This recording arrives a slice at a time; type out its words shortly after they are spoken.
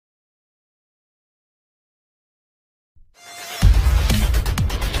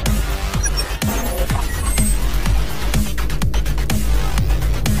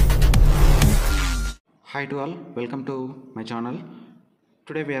Hi to all, welcome to my channel.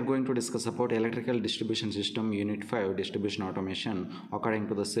 Today we are going to discuss about electrical distribution system unit 5 distribution automation according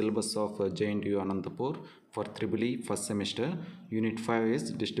to the syllabus of JNTU Anantapur for EEE first semester. Unit 5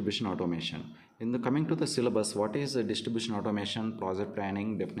 is distribution automation. In the coming to the syllabus, what is distribution automation, project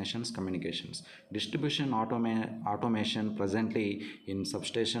planning, definitions, communications. Distribution automation presently in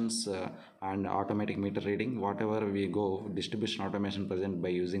substations and automatic meter reading, whatever we go, distribution automation present by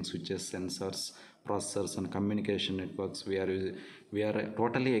using switches, sensors, processors and communication networks. We are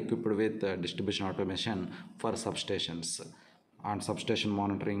totally equipped with distribution automation for substations and substation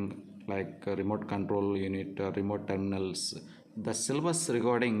monitoring like remote control unit, remote terminals. The syllabus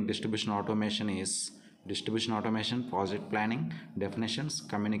regarding distribution automation is distribution automation, project planning, definitions,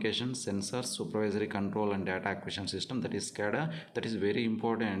 communication, sensors, supervisory control and data acquisition system, that is SCADA. That is very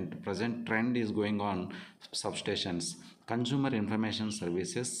important. Present trend is going on substations. Consumer information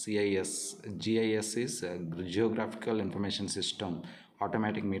services, CIS. GIS is geographical information system,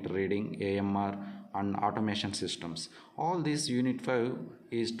 automatic meter reading, AMR and automation systems. All this unit 5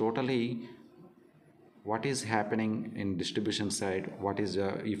 is totally what is happening in distribution side. What is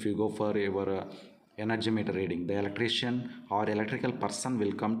if you go for your energy meter reading, the electrician or electrical person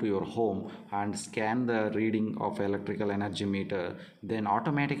will come to your home and scan the reading of electrical energy meter, then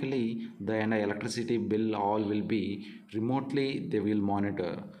automatically the electricity bill all will be remotely they will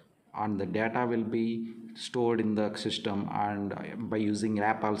monitor and the data will be stored in the system, and by using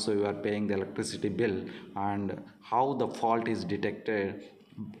app also you are paying the electricity bill and how the fault is detected.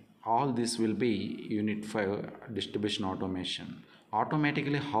 All this will be unit 5 distribution automation.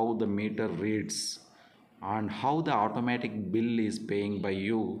 Automatically how the meter reads and how the automatic bill is paying by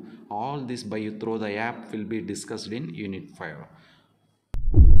you, all this by you through the app will be discussed in unit 5.